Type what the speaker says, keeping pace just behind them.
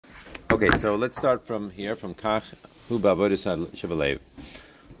Okay, so let's start from here, from Kach Hu Ba'avodas Shevalev.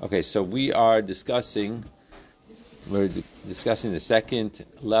 Okay, so we're discussing the second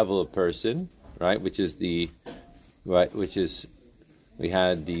level of person, right? We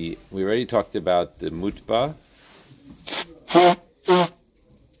already talked about the mutba,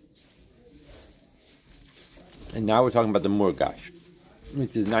 and now we're talking about the murgash,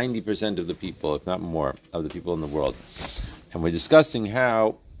 which is 90% of the people, if not more, of the people in the world. And we're discussing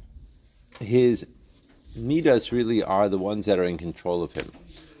how his midas really are the ones that are in control of him,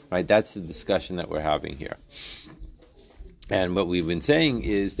 right? That's the discussion that we're having here. And what we've been saying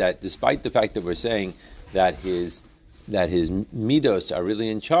is that despite the fact that we're saying that his midos are really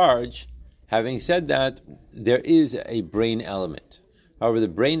in charge, having said that, there is a brain element. However, the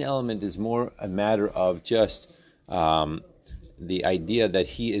brain element is more a matter of just the idea that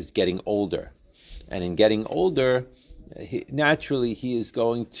he is getting older. And in getting older, naturally he is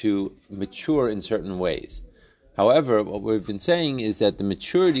going to mature in certain ways. However, what we've been saying is that the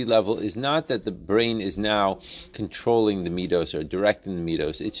maturity level is not that the brain is now controlling the midos or directing the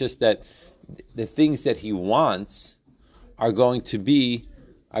midos. It's just that the things that he wants are going to be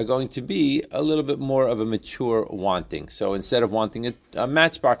a little bit more of a mature wanting. So instead of wanting a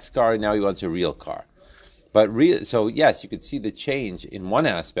matchbox car, now he wants a real car. So yes, you could see the change in one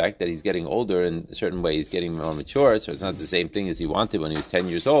aspect, that he's getting older in a certain way, he's getting more mature, so it's not the same thing as he wanted when he was 10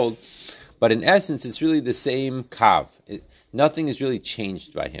 years old. But in essence, it's really the same kav. Nothing is really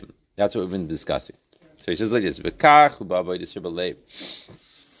changed by him. That's what we've been discussing. So he says like this,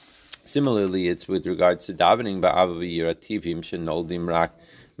 similarly, it's with regards to davening,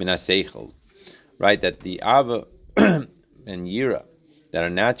 right, that the ava and yira that are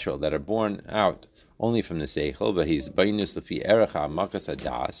natural, that are born out only from the seichel, but he's bainus lefi erecha makas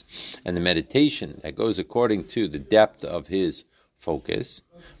hadas, and the meditation that goes according to the depth of his focus,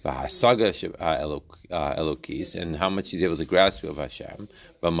 v'hasaga elokis, and how much he's able to grasp of Hashem,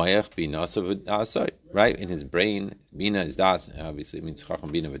 v'mayach binasav dasai, right, in his brain, bina is das, obviously it means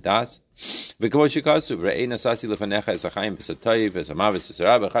chacham bina v'das, v'kamo shekasu v'rei nasasi lefanecha esachayim v'satayim v'samavis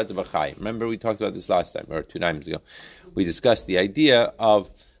v'sarah v'chata b'chayim. Remember we talked about this last time, or 2 times ago. We discussed the idea of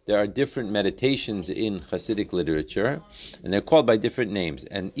there are different meditations in Hasidic literature, and they're called by different names,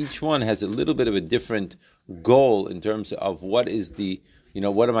 and each one has a little bit of a different goal in terms of what is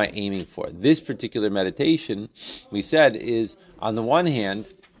what am I aiming for? This particular meditation, we said, is, on the one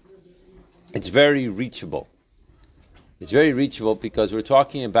hand, it's very reachable. It's very reachable because we're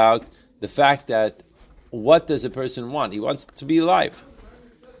talking about the fact that what does a person want? He wants to be alive.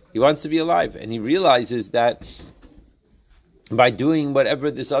 He wants to be alive, and he realizes that by doing whatever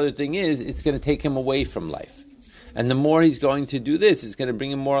this other thing is, it's going to take him away from life. And the more he's going to do this, it's going to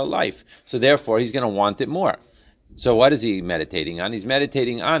bring him more life. So therefore, he's going to want it more. So what is he meditating on? He's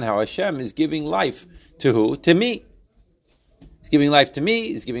meditating on how Hashem is giving life to who? To me. He's giving life to me.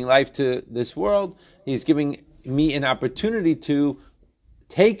 He's giving life to this world. He's giving me an opportunity to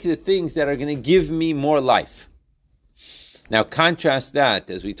take the things that are going to give me more life. Now contrast that,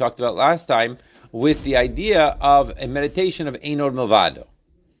 as we talked about last time, with the idea of a meditation of Einod Milvado.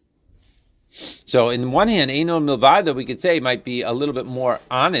 So, in one hand, Einod Milvado, we could say, might be a little bit more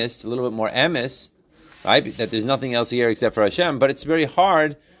honest, a little bit more emes, right? That there's nothing else here except for Hashem. But it's very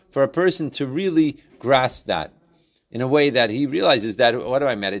hard for a person to really grasp that in a way that he realizes that, what am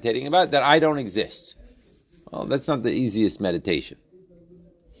I meditating about? That I don't exist. Well, that's not the easiest meditation.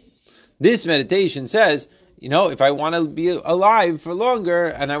 This meditation says, if I want to be alive for longer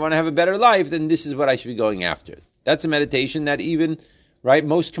and I want to have a better life, then this is what I should be going after. That's a meditation that even, right,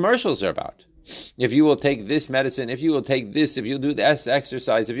 most commercials are about. If you will take this medicine, if you will take this, if you'll do this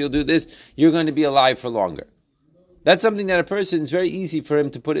exercise, if you'll do this, you're going to be alive for longer. That's something that a person, it's very easy for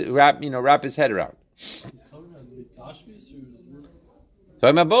him to wrap his head around.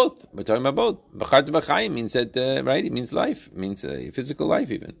 Talking about both. We're talking about both. B'charta b'chayim means that, right? It means life. It means physical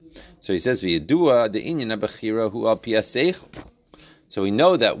life even. So he says, v'yedua the inyan b'chira hu al pi ha-seichel. So we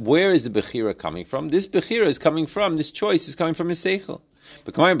know that where is the b'chira coming from? This b'chira is coming from, this choice is coming from his seichel.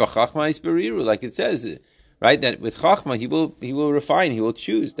 B'kamayim b'chachma is beriru, like it says, right? That with chachma he will refine, he will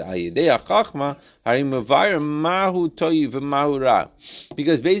choose.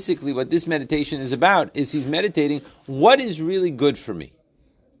 Because basically what this meditation is about is he's meditating, what is really good for me?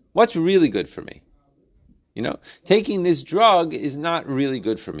 What's really good for me? Taking this drug is not really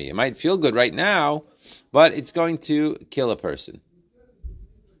good for me. It might feel good right now, but it's going to kill a person.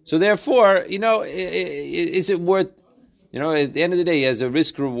 So therefore, is it worth At the end of the day, he has a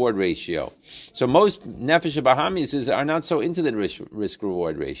risk-reward ratio. So most Nefesh Bahamis are not so into the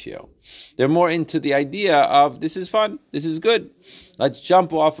risk-reward ratio. They're more into the idea of, this is fun, this is good. Let's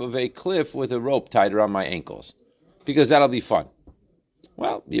jump off of a cliff with a rope tied around my ankles, because that'll be fun.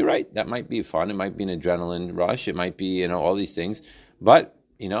 Well, you're right, that might be fun. It might be an adrenaline rush. It might be, all these things. But,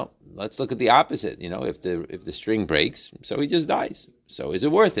 let's look at the opposite. If the string breaks, so he just dies. So is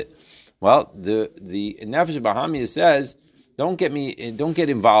it worth it? Well, the Nefesh Bahamia says, don't get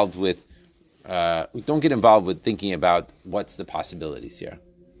involved with thinking about what's the possibilities here.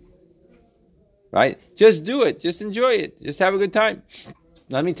 Right? Just do it. Just enjoy it. Just have a good time.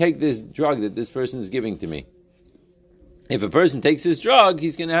 Let me take this drug that this person is giving to me. If a person takes this drug,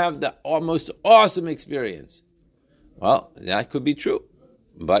 he's going to have the most awesome experience. Well, that could be true.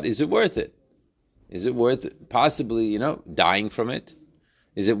 But is it worth it? Is it worth possibly, dying from it?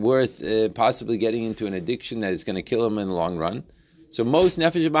 Is it worth possibly getting into an addiction that is going to kill him in the long run? So most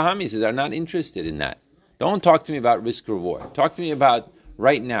Nefesh Bahamis are not interested in that. Don't talk to me about risk-reward. Talk to me about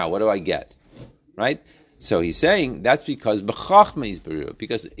right now, what do I get? Right? So he's saying that's because b'chachma is beru,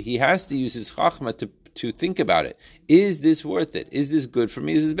 because he has to use his chachma to think about it. Is this worth it? Is this good for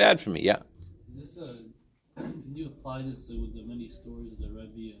me? Is this bad for me? Yeah. Is this can you apply this with the many stories of the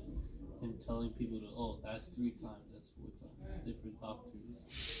Rebbe and him telling people that's 3 times, that's 4 times, different doctors?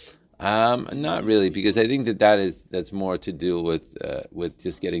 Not really, because I think that's more to do with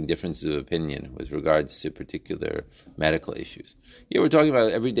just getting differences of opinion with regards to particular medical issues. Here we're talking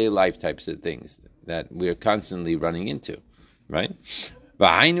about everyday life types of things that we're constantly running into, right?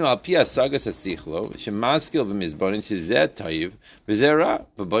 Namely,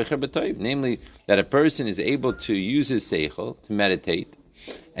 that a person is able to use his seichel to meditate,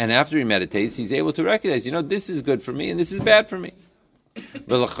 and after he meditates, he's able to recognize, this is good for me and this is bad for me.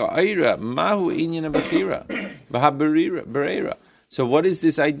 So what is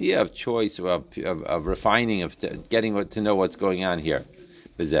this idea of choice, of refining, of getting to know what's going on here?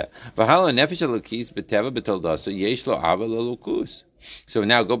 So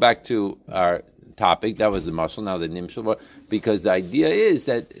now go back to our topic. That was the muscle, now the nimshal. Because the idea is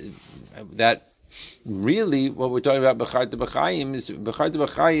that really what we're talking about, B'charta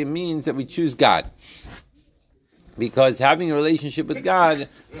B'chaim means that we choose God. Because having a relationship with God,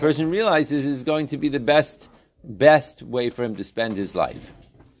 the person realizes is going to be the best way for him to spend his life.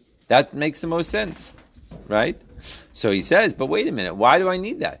 That makes the most sense, right? So he says, but wait a minute, why do I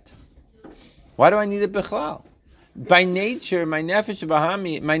need that? Why do I need it bichlal? By nature, my nefesh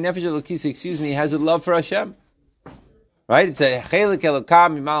elokis, has a love for Hashem. Right? It's a chelik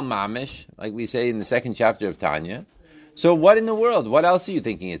elokam mimal mamish, like we say in the 2nd chapter of Tanya. So what in the world? What else are you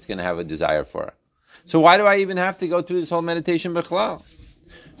thinking it's going to have a desire for? So why do I even have to go through this whole meditation bichlal?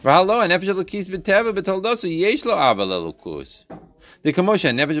 The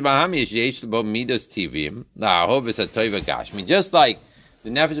commotion, nefesh bahami yesh bo midos tivim la'ahovus hatoiva gashmi. Just like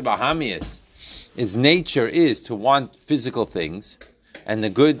the nefesh bahami, its nature is to want physical things and the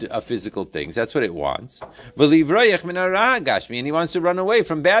good of physical things. That's what it wants. And he wants to run away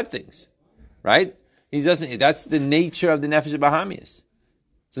from bad things, right? He doesn't. That's the nature of the nefesh bahami.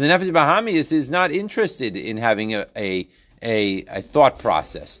 So the nefesh bahami is not interested in having a thought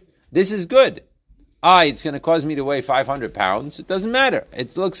process. This is good. It's going to cause me to weigh 500 pounds. It doesn't matter.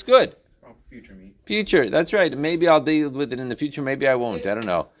 It looks good. Future me. Future, that's right. Maybe I'll deal with it in the future. Maybe I won't. I don't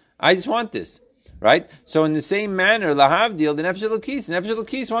know. I just want this, right? So in the same manner, lahavdil, the nefesh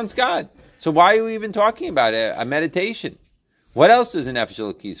elokis wants God. So why are we even talking about a meditation? What else does the nefesh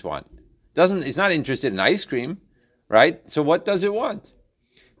elokis want? It's not interested in ice cream, right? So what does it want?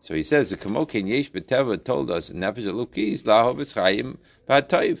 So he says, the Kamokin Yesh B'Teva told us, nefesh elokis lahovus chayim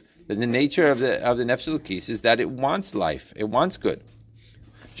v'atoiv. That the nature of the nefesh elokis is that it wants life, it wants good.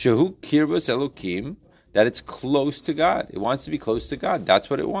 Shehu kirvus elokim, that it's close to God. It wants to be close to God.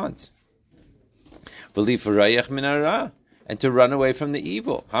 That's what it wants. V'lifarayach min hara, and to run away from the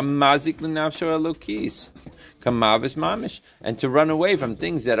evil. Hamazik l'nafsho elokis, kamavis mamish, and to run away from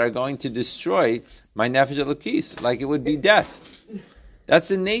things that are going to destroy my nefesh elokis, like it would be death. That's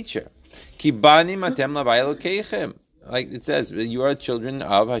the nature. Kibani matem lavai elokeichem. Like it says, you are children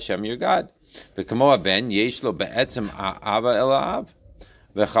of Hashem, your God. And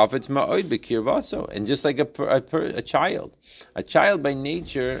just like a child by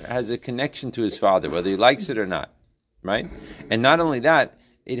nature has a connection to his father, whether he likes it or not, right? And not only that,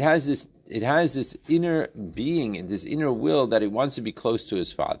 it has this inner being and this inner will that it wants to be close to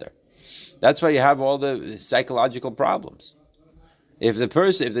his father. That's why you have all the psychological problems. If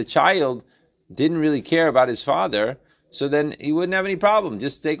the child didn't really care about his father, so then he wouldn't have any problem.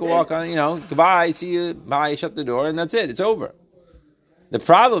 Just take a walk on, goodbye, see you, bye, shut the door, and that's it. It's over. The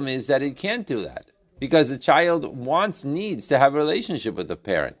problem is that he can't do that because the child needs to have a relationship with the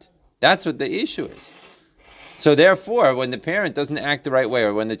parent. That's what the issue is. So therefore, when the parent doesn't act the right way,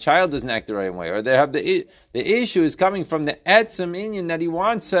 or when the child doesn't act the right way, or they have the issue is coming from the etzem inyan that he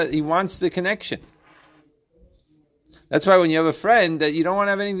wants the connection. That's why when you have a friend that you don't want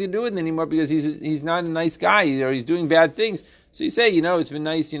to have anything to do with anymore because he's not a nice guy or he's doing bad things, so you say, it's been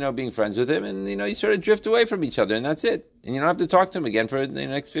nice, being friends with him, and you sort of drift away from each other, and that's it, and you don't have to talk to him again for the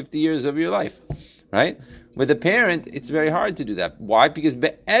next 50 years of your life, right? With a parent, it's very hard to do that. Why? Because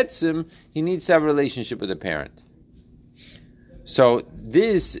be'etzim, he needs to have a relationship with a parent. So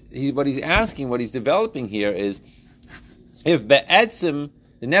what he's asking, what he's developing here is, if be'etzim,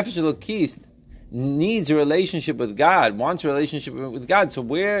 the nefesh elokis, needs a relationship with God, wants a relationship with God, so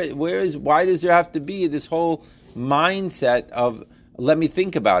why does there have to be this whole mindset of, let me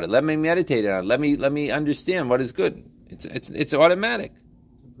think about it, let me meditate on it, let me understand what is good? It's automatic.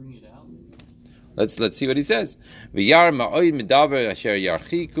 Let's see what he says. And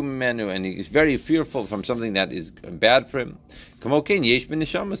he's very fearful from something that is bad for him.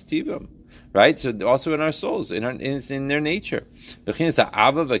 Right? So also in our souls, in their nature.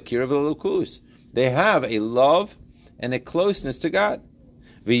 They have a love and a closeness to God.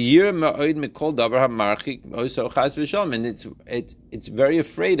 And it's very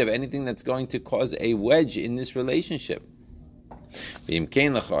afraid of anything that's going to cause a wedge in this relationship.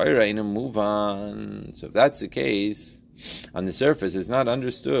 Move on. So if that's the case, on the surface it's not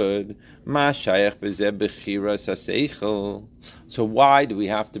understood. So why do we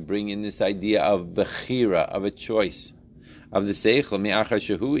have to bring in this idea of bechira, of a choice, of the seichel,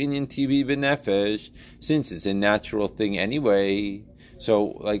 since it's a natural thing anyway?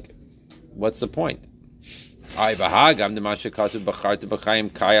 So, what's the point? What's the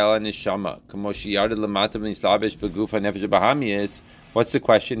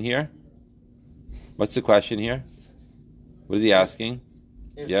question here? What is he asking?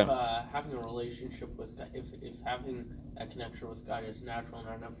 If having a relationship with God, if having that connection with God is natural in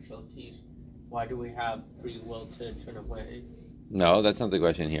our nefesh keys, why do we have free will to turn away? No, that's not the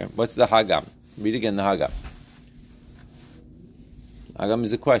question here. What's the Hagam? Read again the Hagam. Hagam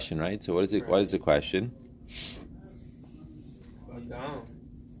is a question, right? So what is it? What is the question?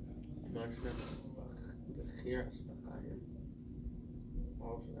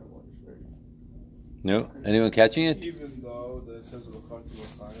 No? Anyone catching it? Even though it says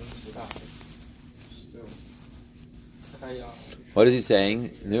still. What is he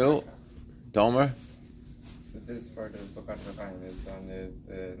saying? No? Domer? This part of Bakat V'chaim is on the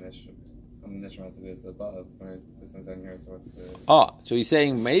Nishmas, it is above, when this one's on here, so what's the... So he's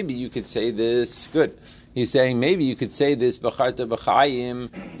saying maybe you could say this, good. He's saying maybe you could say this B'charta B'chaim,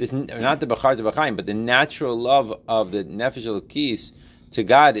 this, not the B'charta B'chaim, but the natural love of the Nefesh Elokis to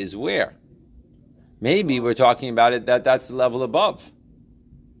God is where? Maybe we're talking about it that's the level above.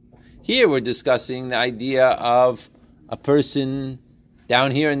 Here we're discussing the idea of a person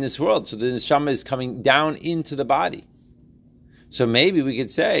down here in this world. So the neshama is coming down into the body. So maybe we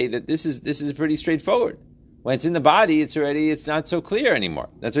could say that this is pretty straightforward. When it's in the body, it's not so clear anymore.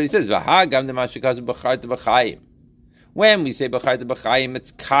 That's what he says. When we say b'charta b'chaim,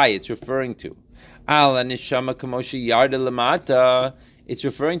 it's kai. It's referring to al neshama kamoshi yarda lamata. It's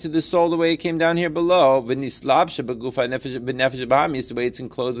referring to the soul the way it came down here below. V'nislabsha b'gufa b'nefesh b'hami is the way it's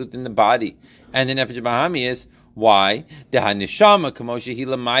enclosed within the body, and the nefesh b'hami is why the neshama kamoshi hi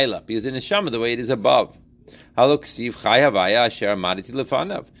lamaila, because the neshama the way it is above. Halok siv chay havaya asher amaditi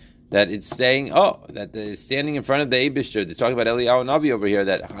lefanav. That it's saying, that it's standing in front of the Eibishter. They're talking about Eliyahu Navi over here.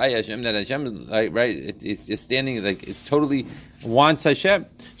 That Hashem, right? It's just standing it's totally wants Hashem.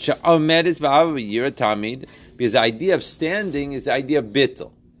 Because the idea of standing is the idea of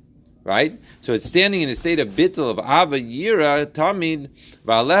bittul, right? So it's standing in a state of bittul of ava yira tamid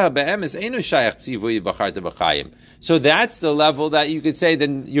va'aleha be'emes einu shayach tzivui b'charta b'chaim. So that's the level that you could say.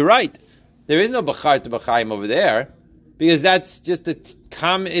 Then you're right. There is no b'charta b'chaim over there. Because that's just it's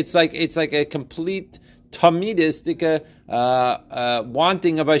like a complete tamidistic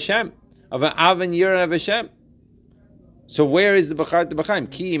wanting of Hashem, of an avan yira of Hashem. So where is the b'charta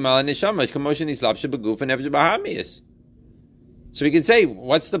b'chaim? Ki mal neshama k'moshen islapshe b'guf and nefesh b'hamius. So we can say,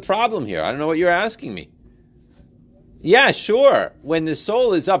 what's the problem here? I don't know what you're asking me. Yeah, sure. When the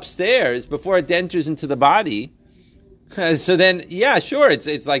soul is upstairs before it enters into the body, so then yeah, sure,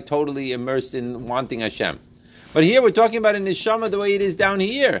 it's like totally immersed in wanting Hashem. But here we're talking about a neshama the way it is down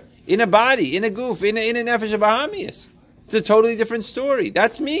here, in a body, in a goof, in a nefesh b'hamius. It's a totally different story.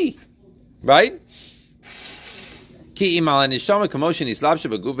 That's me, right? Ki imal neshama kamotion islabsha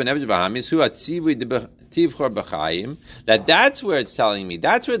b'guf v'nefesh b'hamis hu atzivui tivchor b'chayim. That's where it's telling me.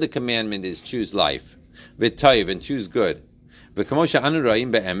 That's where the commandment is: choose life, v'toiv, and choose good. V'kamosha anu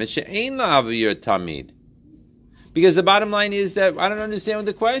ra'im be'emes she'ein la'avir tamid. Because the bottom line is that I don't understand what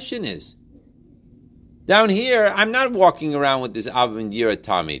the question is. Down here, I'm not walking around with this Avin Yira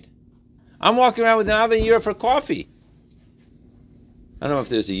Tamid. I'm walking around with an Avin Yira for coffee. I don't know if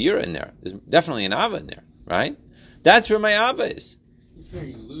there's a Yira in there. There's definitely an Ava in there, right? That's where my Ava is. You fear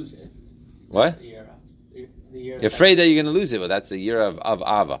you lose it. What? You're afraid that you're going to lose it. Well, that's the Yira of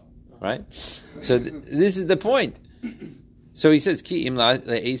Ava, right? So this is the point. So he says, Ki im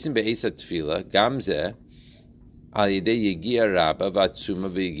le'esim be'esat tefillah, gamzeh, and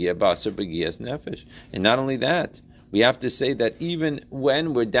not only that, we have to say that even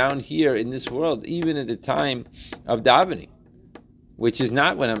when we're down here in this world, even at the time of davening, which is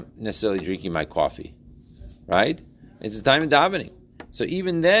not when I'm necessarily drinking my coffee, right? It's the time of davening. So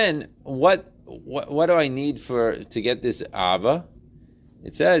even then, what do I need to get this ava?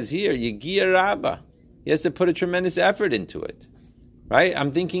 It says here, Yegia Rabba. He has to put a tremendous effort into it. Right?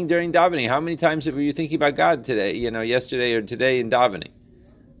 I'm thinking during davening. How many times were you thinking about God today, yesterday or today in davening?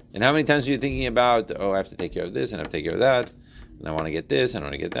 And how many times were you thinking about, I have to take care of this, and I have to take care of that, and I want to get this, and I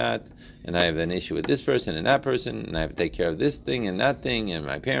want to get that, and I have an issue with this person and that person, and I have to take care of this thing and that thing, and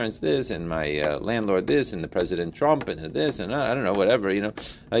my parents this, and my landlord this, and the President Trump, and this, and I don't know, whatever,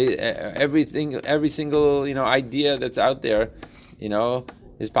 everything, every single, idea that's out there,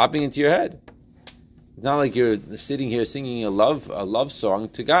 is popping into your head. It's not like you're sitting here singing a love song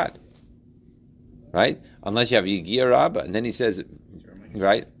to God, right? Unless you have Yegia Rabba, and then he says,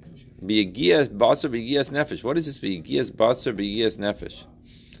 right? B'Yegias Basar B'Yegias Nefesh. What is this B'Yegias Basar B'Yegias Nefesh?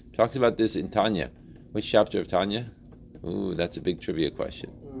 Talks about this in Tanya. Which chapter of Tanya? Ooh, that's a big trivia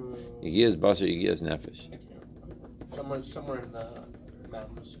question. Yegias Basar Yegias Nefesh. Somewhere in the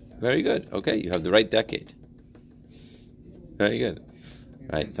mountains. Very good. Okay, you have the right decade. Very good.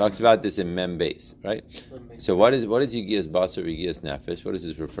 Right, talks about this in Mem Beis, right? So what is Yegias Basar Yegias Nefesh? What is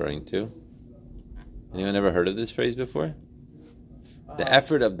this referring to? Anyone ever heard of this phrase before? The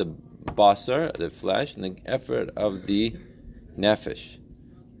effort of the basar, the flesh, and the effort of the nefesh.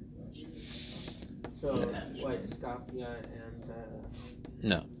 So what? Skafia and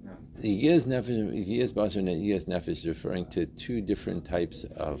no. Yegias Nefesh, Yegias Basar, and Yegias Nefesh is referring to two different types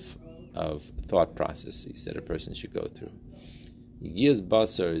of thought processes that a person should go through. Yegias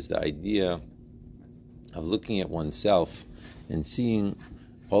Basar is the idea of looking at oneself and seeing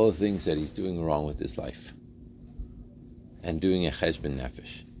all the things that he's doing wrong with his life and doing a cheshbon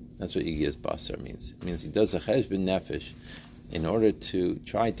nefesh. That's what Yegias Basar means. It means he does a cheshbon nefesh in order to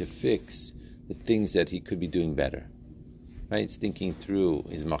try to fix the things that he could be doing better. Right? It's thinking through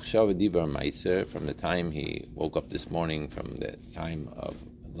his machshava dibar meiser from the time he woke up this morning, from the time of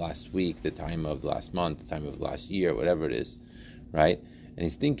last week, the time of last month, the time of last year, whatever it is. Right? And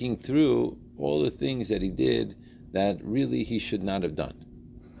he's thinking through all the things that he did that really he should not have done.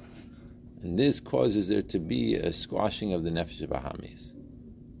 And this causes there to be a squashing of the nefesh bahamis.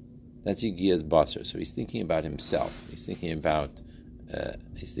 That's Yegias Basar. So he's thinking about himself. He's thinking about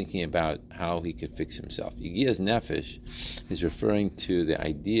how he could fix himself. Yegias Nefesh is referring to the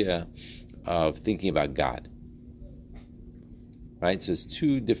idea of thinking about God. Right? So it's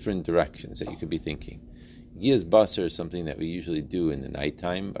two different directions that you could be thinking. Yegias Basar is something that we usually do in the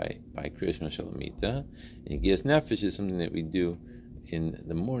nighttime by Krishna Shalamita. And Yegias Nefesh is something that we do in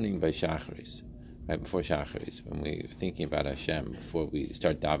the morning by Shacharis, right before Shacharis, when we're thinking about Hashem, before we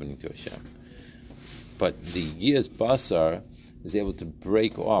start davening to Hashem. But the Yegias Basar is able to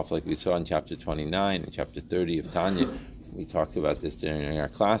break off, like we saw in chapter 29 and chapter 30 of Tanya. We talked about this during our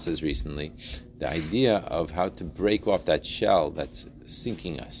classes recently. The idea of how to break off that shell that's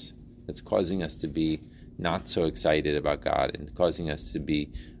sinking us, that's causing us to be not so excited about God and causing us to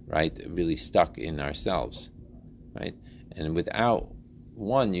be, right, really stuck in ourselves, right? And without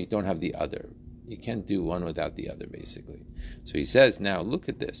one, you don't have the other. You can't do one without the other, basically. So he says, now look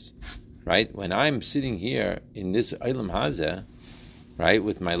at this, right? When I'm sitting here in this Eilam Hazeh, right,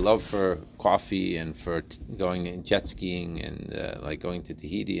 with my love for coffee and for going and jet skiing and like going to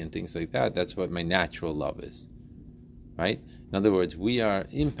Tahiti and things like that, that's what my natural love is, right? In other words, we are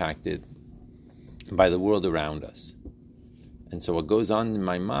impacted by the world around us. And so what goes on in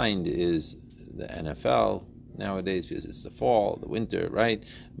my mind is the NFL nowadays, because it's the fall, the winter, right?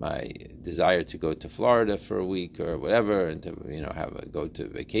 My desire to go to Florida for a week or whatever, and to go to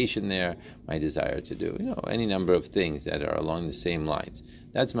vacation there. My desire to do any number of things that are along the same lines.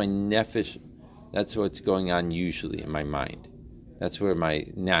 That's my nefesh. That's what's going on usually in my mind. That's where my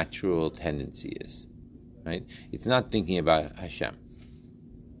natural tendency is, right? It's not thinking about Hashem,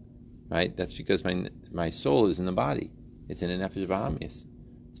 right? That's because my soul is in the body. It's in a nefesh bahamis.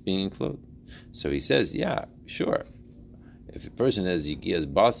 It's being enclosed. So he says, yeah, sure. If a person has yigias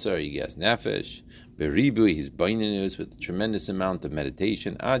basar, yigias nefesh, beribu, he's bainanus with a tremendous amount of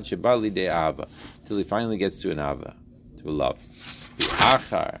meditation, ad shebali de ava, till he finally gets to an ava, to a love.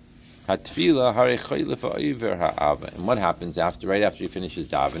 Achar hatfila hare choylef ha'over ha'ava. And what happens right after he finishes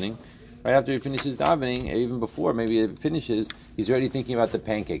davening? Right after he finishes davening, or even before, maybe it finishes, he's already thinking about the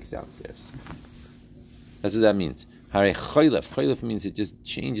pancakes downstairs. That's what that means. Hare choylef. Choylef means it just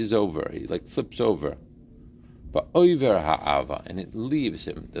changes over. He like flips over. But over ha'ava, and it leaves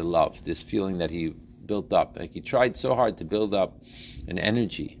him the love, this feeling that he built up. Like he tried so hard to build up an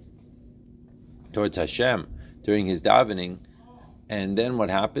energy towards Hashem during his davening, and then what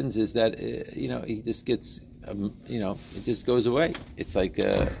happens is that he just gets it just goes away. It's like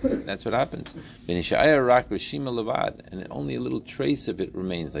that's what happens. And only a little trace of it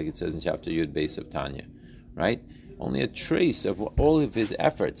remains, like it says in chapter Yud Beis of Tanya, right? Only a trace of all of his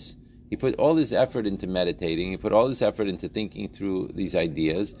efforts. He put all his effort into meditating. He put all his effort into thinking through these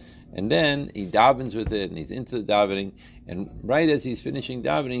ideas. And then he davens with it, and he's into the davening. And right as he's finishing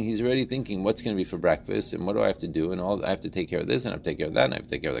davening, he's already thinking, what's going to be for breakfast? And what do I have to do? And I have to take care of this, and I have to take care of that, and I have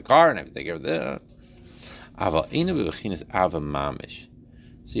to take care of the car, and I have to take care of that.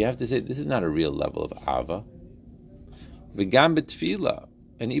 So you have to say, this is not a real level of ava.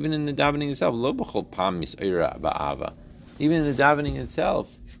 And even in the davening itself, even in the davening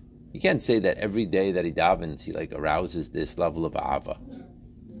itself, you can't say that every day that he davens, he like arouses this level of ava.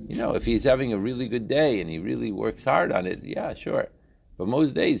 If he's having a really good day and he really works hard on it, yeah, sure. But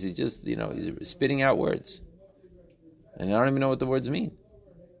most days he's just, he's spitting out words. And I don't even know what the words mean.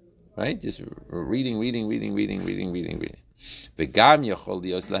 Right? Just reading. And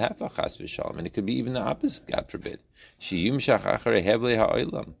it could be even the opposite, God forbid.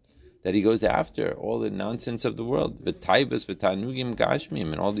 That he goes after all the nonsense of the world,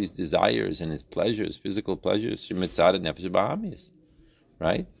 and all these desires and his pleasures, physical pleasures,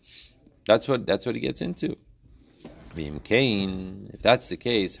 right? That's what he gets into. If that's the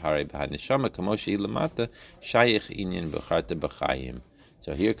case,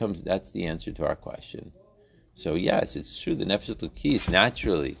 so that's the answer to our question. So yes, it's true, the Nefesh Elokis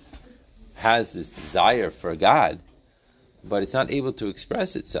naturally has this desire for God, but it's not able to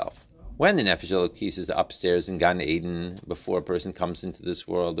express itself. When the Nefesh Elokis is upstairs in Gan Eden, before a person comes into this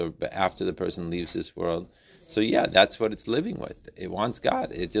world, or after the person leaves this world, so yeah, that's what it's living with. It wants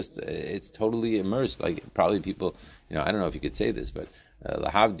God. It's totally immersed. Like probably people, I don't know if you could say this, but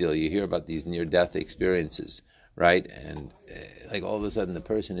lahavdil, you hear about these near-death experiences, right? And like all of a sudden the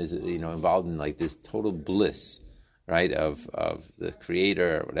person is, involved in like this total bliss, right, of the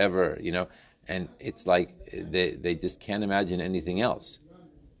Creator or whatever, and it's like they just can't imagine anything else,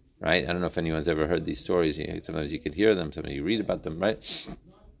 right? I don't know if anyone's ever heard these stories. Sometimes you could hear them, sometimes you read about them, right?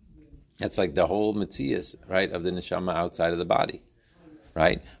 That's like the whole metzias, right, of the neshama outside of the body,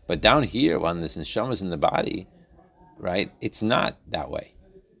 right? But down here, when this neshama is in the body, right, it's not that way.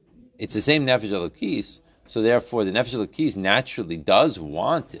 It's the same nefesh elokis, so therefore the nefesh elokis naturally does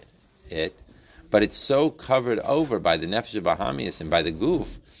want it, but it's so covered over by the nefesh bahamias and by the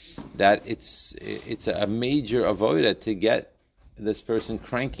guf that it's a major avoda to get this person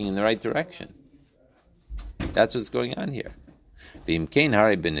cranking in the right direction. That's what's going on here. So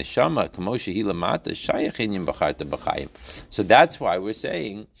that's why we're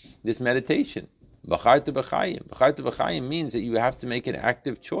saying this meditation. B'charta b'chayim. B'charta b'chayim means that you have to make an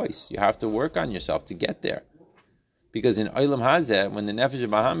active choice. You have to work on yourself to get there. Because in Olam Hazeh, when the Nefesh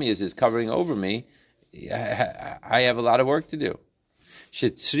Bahamiyas is covering over me, I have a lot of work to do.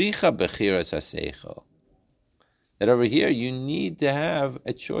 Shetzricha b'chiras haseichel. That over here, you need to have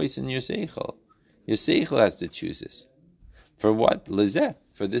a choice in your seichel. Your seichel has to choose this. For what? Lezeh,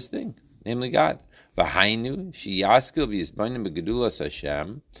 for this thing, namely God. V'hainu sheyaskil v'yisbanim b'gedulas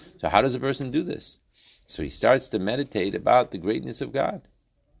Hashem. So how does a person do this? So he starts to meditate about the greatness of God.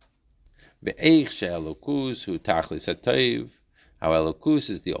 Ve'eich she'elokus hu tachlis ha'toiv. How elokus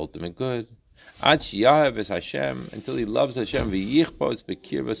is the ultimate good. Ad sheyahav es Hashem, until he loves Hashem. V'yichpotz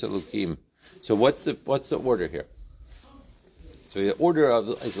b'kirvas elokim. So what's the order here? So the order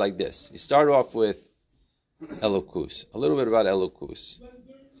is like this. You start off with Elokus, a little bit about Elokus,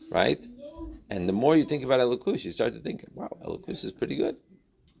 right? And the more you think about Elokus, you start to think, wow, Elokus is pretty good.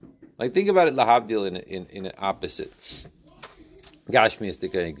 Like think about it, lahavdil, in an opposite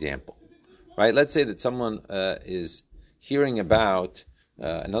Gashmiistic example, right? Let's say that someone is hearing about,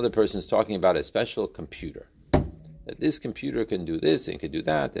 another person is talking about a special computer. That this computer can do this and can do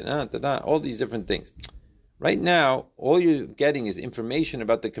that, and all these different things. Right now, all you're getting is information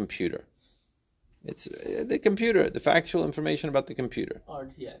about the computer. It's the computer, the factual information about the computer.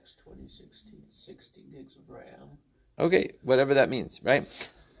 RTX 2016, 60 gigs of RAM. Okay, whatever that means, right?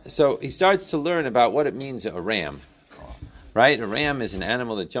 So he starts to learn about what it means, a ram. Right? A ram is an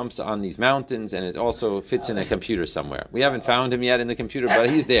animal that jumps on these mountains, and it also fits in a computer somewhere. We haven't found him yet in the computer, but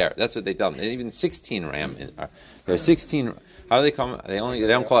he's there. That's what they tell him. And even 16 ram. There are 16. How do they call them? They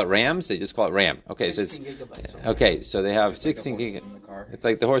don't call it rams. They just call it ram. Okay, so so they have 16 gig. It's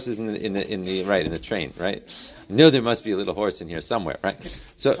like the horses in the train, right? I know there must be a little horse in here somewhere, right?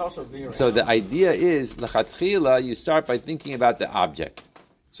 So the idea is l'chatchila. You start by thinking about the object.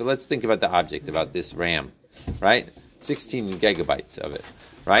 So let's think about the object, about this ram, right? 16 gigabytes of it,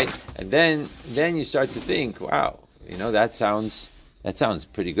 right? And then you start to think, wow, that sounds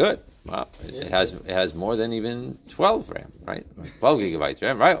pretty good. Wow, it has more than even 12 RAM, right? 12 gigabytes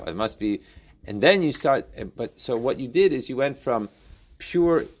RAM, right? It must be. And then you start. But so what you did is you went from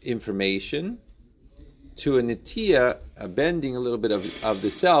pure information to a nitiya, a bending a little bit of the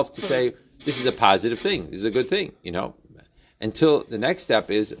self to say this is a positive thing, this is a good thing, Until the next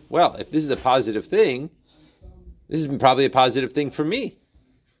step is, well, if this is a positive thing, this is probably a positive thing for me.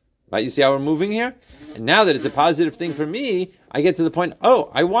 Right? You see how we're moving here? And now that it's a positive thing for me, I get to the point,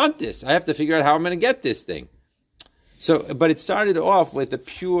 I want this. I have to figure out how I'm going to get this thing. But it started off with a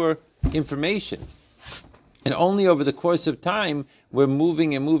pure information. And only over the course of time, we're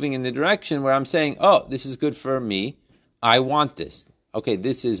moving in the direction where I'm saying, this is good for me. I want this. Okay,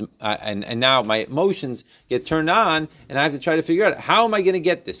 this is, and now my emotions get turned on, and I have to try to figure out, how am I going to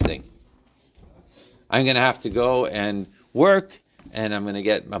get this thing? I'm going to have to go and work, and I'm going to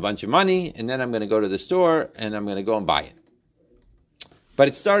get a bunch of money, and then I'm going to go to the store, and I'm going to go and buy it. But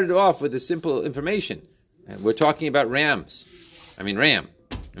it started off with a simple information. We're talking about RAM,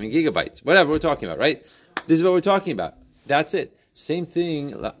 gigabytes, whatever we're talking about, right? This is what we're talking about. That's it. Same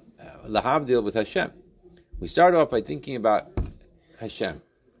thing, lahavdil with Hashem. We start off by thinking about Hashem,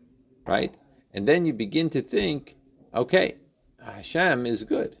 right? And then you begin to think, okay, Hashem is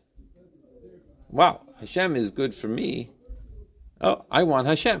good. Wow, Hashem is good for me. I want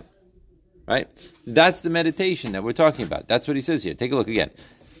Hashem. Right? That's the meditation that we're talking about. That's what he says here. Take a look again.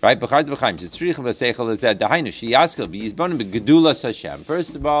 Right? First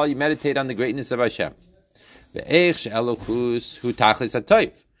of all, you meditate on the greatness of Hashem. Then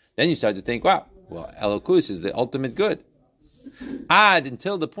you start to think, wow, Elokus is the ultimate good.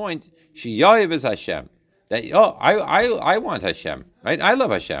 Until the point, is Hashem. That, I want Hashem. Right? I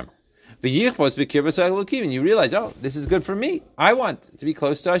love Hashem. And you realize, this is good for me. I want to be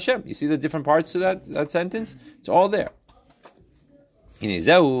close to Hashem. You see the different parts to that sentence? It's all there.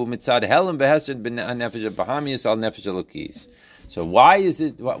 So why is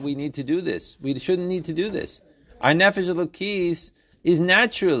this what we need to do this? We shouldn't need to do this. Our nefesh elokis is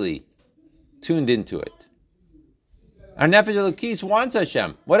naturally tuned into it. Our nefesh elokis wants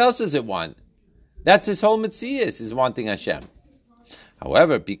Hashem. What else does it want? That's his whole mitzias, is wanting Hashem.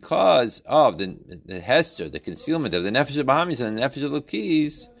 However, because of the hester, the concealment of the nefesh bahamis and the nefesh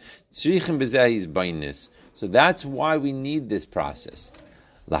elokis, tzrichim b'zeh bainis. So that's why we need this process.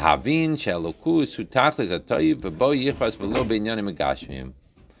 Lahavin she'elokus hu tachlis hatoyiv v'bo yichas v'lo b'inyanim megashmim.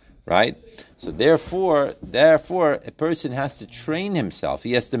 Right? So therefore, a person has to train himself.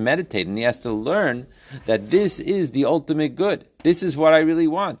 He has to meditate and he has to learn that this is the ultimate good. This is what I really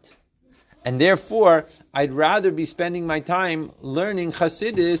want. And therefore, I'd rather be spending my time learning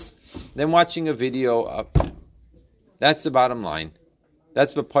Chassidus than watching a video. That's the bottom line.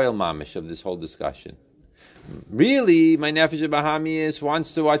 That's the poil mamish of this whole discussion. Really, my nefesh bahamius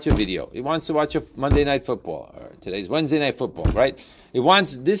wants to watch a video. It wants to watch a Monday Night Football, or today's Wednesday Night Football, right?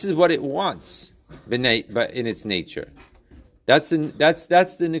 This is what it wants, but in its nature. That's the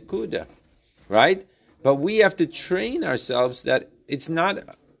nikuda, right? But we have to train ourselves that it's not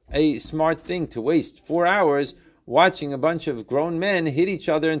a smart thing to waste 4 hours watching a bunch of grown men hit each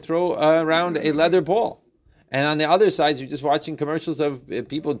other and throw around a leather ball. And on the other side, you're just watching commercials of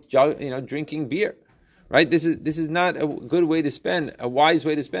people, drinking beer. Right? This is not a good way to spend, a wise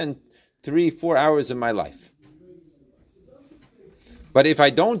way to spend 3-4 hours of my life. But if I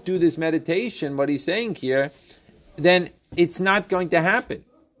don't do this meditation, what he's saying here, then it's not going to happen.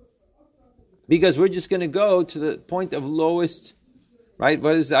 Because we're just going to go to the point of lowest. Right?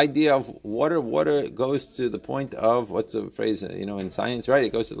 What is the idea of water? Water goes to the point of, what's the phrase, in science, right?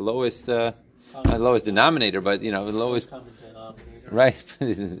 It goes to the lowest, not lowest denominator, but, the lowest, right?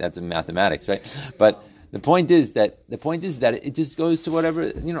 That's in mathematics, right? But the point is that it just goes to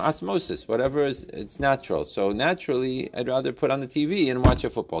whatever, osmosis, whatever it's natural. So naturally, I'd rather put on the TV and watch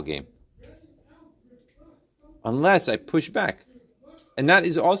a football game. unless I push back. And that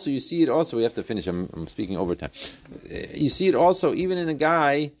is also, you see it also, we have to finish, I'm speaking overtime. You see it also even in a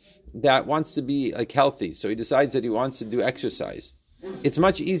guy that wants to be like healthy, so he decides that he wants to do exercise. It's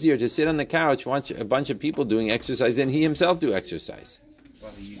much easier to sit on the couch, watch a bunch of people doing exercise than he himself do exercise.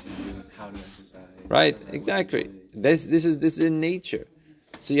 Well, he usually do how to exercise. Right, exactly. This is in nature.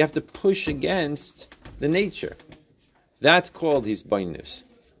 So you have to push against the nature. That's called hisbainus.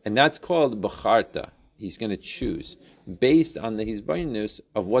 And that's called bacharta. He's going to choose based on the hisbainus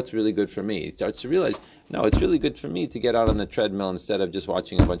of what's really good for me. He starts to realize, no, it's really good for me to get out on the treadmill instead of just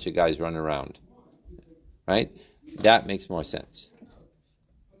watching a bunch of guys run around. Right? That makes more sense.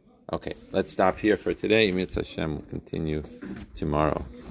 Okay, let's stop here for today. Mitzvah Hashem will continue tomorrow.